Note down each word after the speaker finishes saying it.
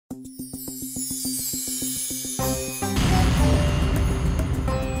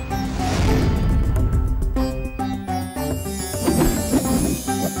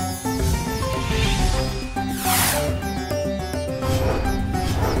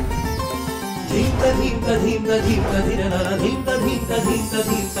உலகெங்கும்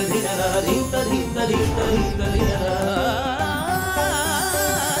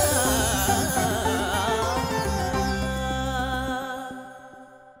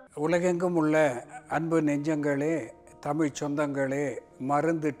உள்ள அன்பு நெஞ்சங்களே, தமிழ் சொந்தங்களே,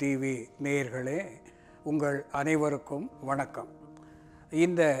 மருந்து டிவி நேயர்களே, உங்கள் அனைவருக்கும் வணக்கம்.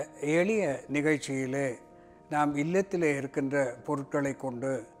 இந்த எளிய நிகழ்ச்சியிலே நாம் இல்லத்திலே இருக்கின்ற பொருட்களை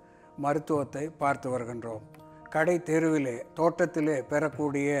கொண்டு மருத்துவத்தை பார்த்து வருகின்றோம். கடை தெருவிலே தோட்டத்திலே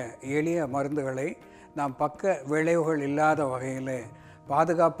பெறக்கூடிய எளிய மருந்துகளை நாம் பக்க விளைவுகள் இல்லாத வகையிலே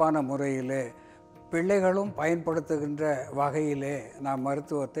பாதுகாப்பான முறையிலே பிள்ளைகளும் பயன்படுத்துகின்ற வகையிலே நாம்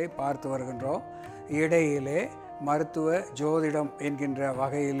மருத்துவத்தை பார்த்து வருகின்றோம். இடையிலே மருத்துவ ஜோதிடம் என்கின்ற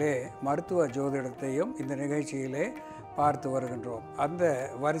வகையிலே மருத்துவ ஜோதிடத்தையும் இந்த நிகழ்ச்சியிலே பார்த்து வருகின்றோம். அந்த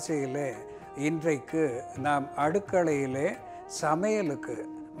வரிசையிலே இன்றைக்கு நாம் அடுக்கலையிலே சமையலுக்கு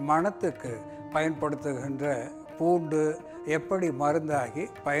மணத்துக்கு பயன்படுத்துகின்ற பூண்டு எப்படி மருந்தாகி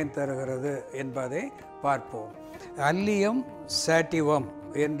பயன் தருகிறது என்பதை பார்ப்போம். அல்லியம் சாட்டிவம்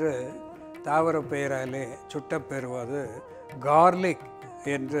என்று தாவர பெயராலே சுட்டப்பெறுவது கார்லிக்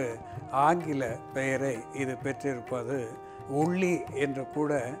என்று ஆங்கில பெயரை இது பெற்றிருப்பது, உள்ளி என்று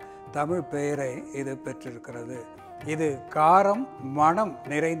கூட தமிழ் பெயரை இது பெற்றிருக்கிறது. இது காரம் மணம்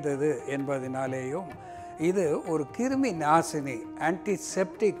நிறைந்தது என்பதனாலேயும் இது ஒரு கிருமி நாசினி,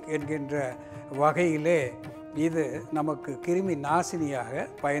 ஆன்டிசெப்டிக் என்கின்ற வகையிலே இது நமக்கு கிருமி நாசினியாக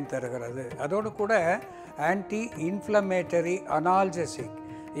பயன் தருகிறது. அதோடு கூட ஆன்டி இன்ஃப்ளமேட்டரி அனால்ஜெசிக்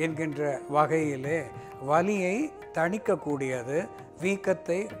என்கின்ற வகையிலே வலியை தணிக்கக்கூடியது,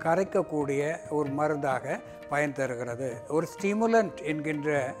 வீக்கத்தை கரைக்கக்கூடிய ஒரு மருந்தாக பயன் தருகிறது. ஒரு ஸ்டிமுலண்ட் என்கின்ற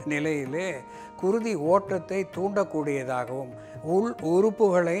நிலையிலே குருதி ஓட்டத்தை தூண்டக்கூடியதாகவும் உள்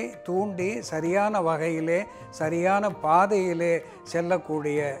உறுப்புகளை தூண்டி சரியான வகையிலே சரியான பாதையிலே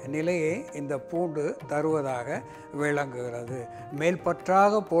செல்லக்கூடிய நிலையை இந்த பூண்டு தருவதாக விளங்குகிறது.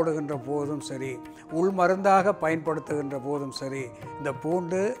 மேல்பற்றாக போடுகின்ற போதும் சரி, உள் மருந்தாக பயன்படுத்துகின்ற போதும் சரி, இந்த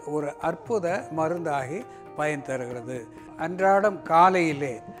பூண்டு ஒரு அற்புத மருந்தாகி பயன் தருகிறது. அன்றாடம்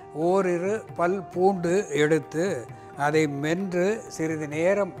காலையிலே ஓரிரு பல் பூண்டு எடுத்து அதை மென்று சிறிது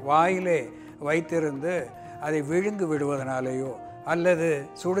நேரம் வாயிலே வைத்திருந்து அதை விழுங்கு விடுவதனாலேயோ அல்லது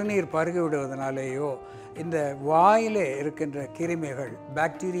சுடுநீர் பருகி விடுவதனாலேயோ இந்த வாயிலே இருக்கின்ற கிருமிகள்,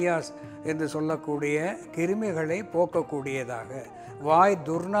 பாக்டீரியாஸ் என்று சொல்லக்கூடிய கிருமிகளை போக்கக்கூடியதாக, வாய்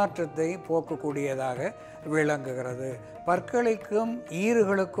துர்நாற்றத்தை போக்கக்கூடியதாக விளங்குகிறது. பற்களுக்கும்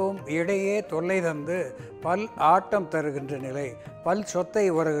ஈறுகளுக்கும் இடையே தொல்லை தந்து பல் ஆட்டம் தருகின்ற நிலை, பல் சொத்தை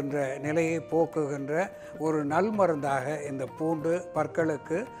வருகின்ற நிலையை போக்குகின்ற ஒரு நல் மருந்தாக இந்த பூண்டு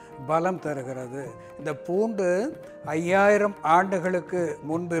பற்களுக்கு பலம் தருகிறது. இந்த பூண்டு 5000 ஆண்டுகளுக்கு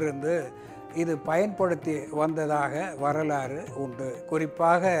முன்பிருந்து இது பயன்படுத்தி வந்ததாக வரலாறு உண்டு.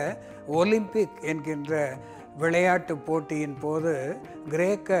 குறிப்பாக ஒலிம்பிக் என்கின்ற விளையாட்டு போட்டியின் போது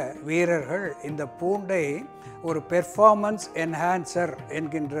கிரேக்க வீரர்கள் இந்த பூண்டை ஒரு பெர்ஃபார்மன்ஸ் என்ஹான்சர்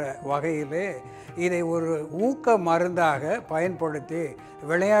என்கின்ற வகையிலே இதை ஒரு ஊக்க மருந்தாக பயன்படுத்தி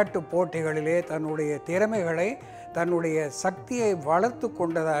விளையாட்டு போட்டிகளிலே தன்னுடைய திறமைகளை, தன்னுடைய சக்தியை வளர்த்து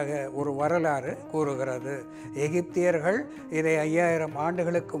கொண்டதாக ஒரு வரலாறு கூறுகிறது. எகிப்தியர்கள் இதை 5000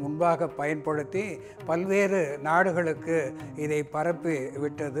 ஆண்டுகளுக்கு முன்பாக பயன்படுத்தி பல்வேறு நாடுகளுக்கு இதை பரப்பி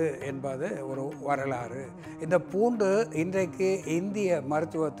விட்டது என்பது ஒரு வரலாறு. இந்த பூண்டு இன்றைக்கு இந்திய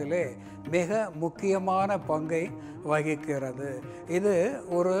மருத்துவத்திலே மிக முக்கியமான பங்கை வகிக்கிறது. இது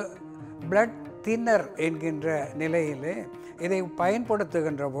ஒரு பிளட் தின்னர் என்கின்ற நிலையிலே இதை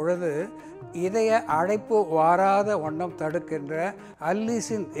பயன்படுத்துகின்ற பொழுது இதய அடைப்பு வாராத வண்ணம் தடுக்கின்ற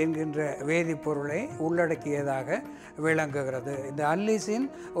அல்லிசின் என்கின்ற வேதிப்பொருளை உள்ளடக்கியதாக விளங்குகிறது. இந்த அல்லிசின்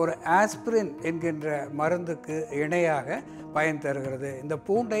ஒரு ஆஸ்பிரின் என்கின்ற மருந்துக்கு இணையாக பயன் தருகிறது. இந்த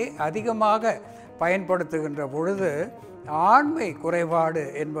பூண்டை அதிகமாக பயன்படுத்துகின்ற பொழுது ஆண்மை குறைபாடு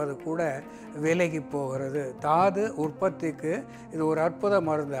என்பது கூட விலகி போகிறது. தாது உற்பத்திக்கு இது ஒரு அற்புத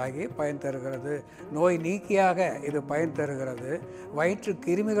மருந்தாகி பயன் தருகிறது. நோய் நீக்கியாக இது பயன் தருகிறது. வயிற்று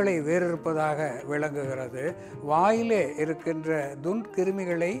கிருமிகளை வேறிருப்பதாக விளங்குகிறது. வாயிலே இருக்கின்ற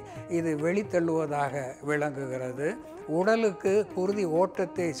துன்கிருமிகளை இது வெளித்தள்ளுவதாக விளங்குகிறது. உடலுக்கு குருதி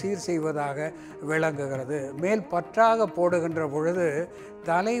ஓட்டத்தை சீர் செய்வதாக விளங்குகிறது. மேல் பற்றாக போடுகின்ற பொழுது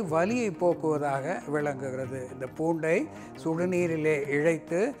தலை வலியை போக்குவதாக விளங்குகிறது. இந்த பூண்டை சுடுநீரிலே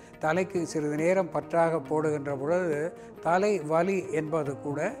இழைத்து தலைக்கு சிறிது நேரம் பற்றாக போடுகின்ற பொழுது தலை வலி என்பது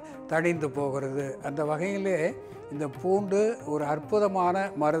கூட தணிந்து போகிறது. அந்த வகையிலே இந்த பூண்டு ஒரு அற்புதமான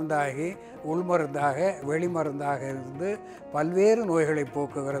மருந்தாகி உள்மருந்தாக வெளிமருந்தாக இருந்து பல்வேறு நோய்களை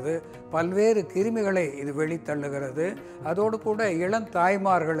போக்குகிறது. பல்வேறு கிருமிகளை இது வெளித்தள்ளுகிறது. அதோடு கூட இளம்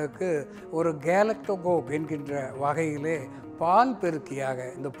தாய்மார்களுக்கு ஒரு கேலக்டோகோக் என்கின்ற வகையிலே பால் பெருக்கியாக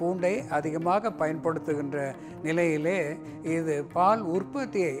இந்த பூண்டை அதிகமாக பயன்படுத்துகின்ற நிலையிலே இது பால்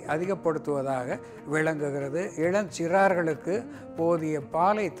உற்பத்தியை அதிகப்படுத்துவதாக விளங்குகிறது. இளஞ்சிறார்களுக்கு போதிய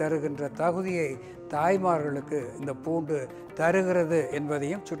பாலை தருகின்ற தகுதியை தாய்மார்களுக்கு இந்த பூண்டு தருகிறது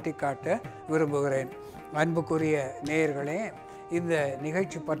என்பதையும் சுட்டிக்காட்ட விரும்புகிறேன். அன்புக்குரிய நேயர்களே, இந்த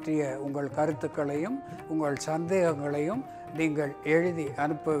நிகழ்ச்சி பற்றிய உங்கள் கருத்துக்களையும் உங்கள் சந்தேகங்களையும் நீங்கள் எழுதி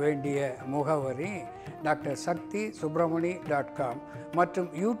அனுப்ப வேண்டிய முகவரி டாக்டர் சக்தி subramani.com மற்றும்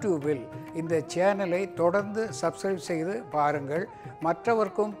யூடியூபில் இந்த சேனலை தொடர்ந்து சப்ஸ்கிரைப் செய்து பாருங்கள்.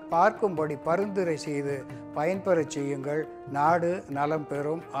 மற்றவர்க்கும் பார்க்கும்படி பரிந்துரை செய்து பயன்பெறச் செய்யுங்கள். நாடு நலம்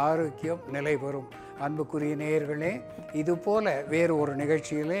பெறும், ஆரோக்கியம் நிலை பெறும். அன்புக்குரிய நேயர்களே, இதுபோல வேறு ஒரு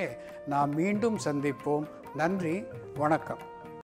நிகழ்ச்சியிலே நாம் மீண்டும் சந்திப்போம். நன்றி, வணக்கம்.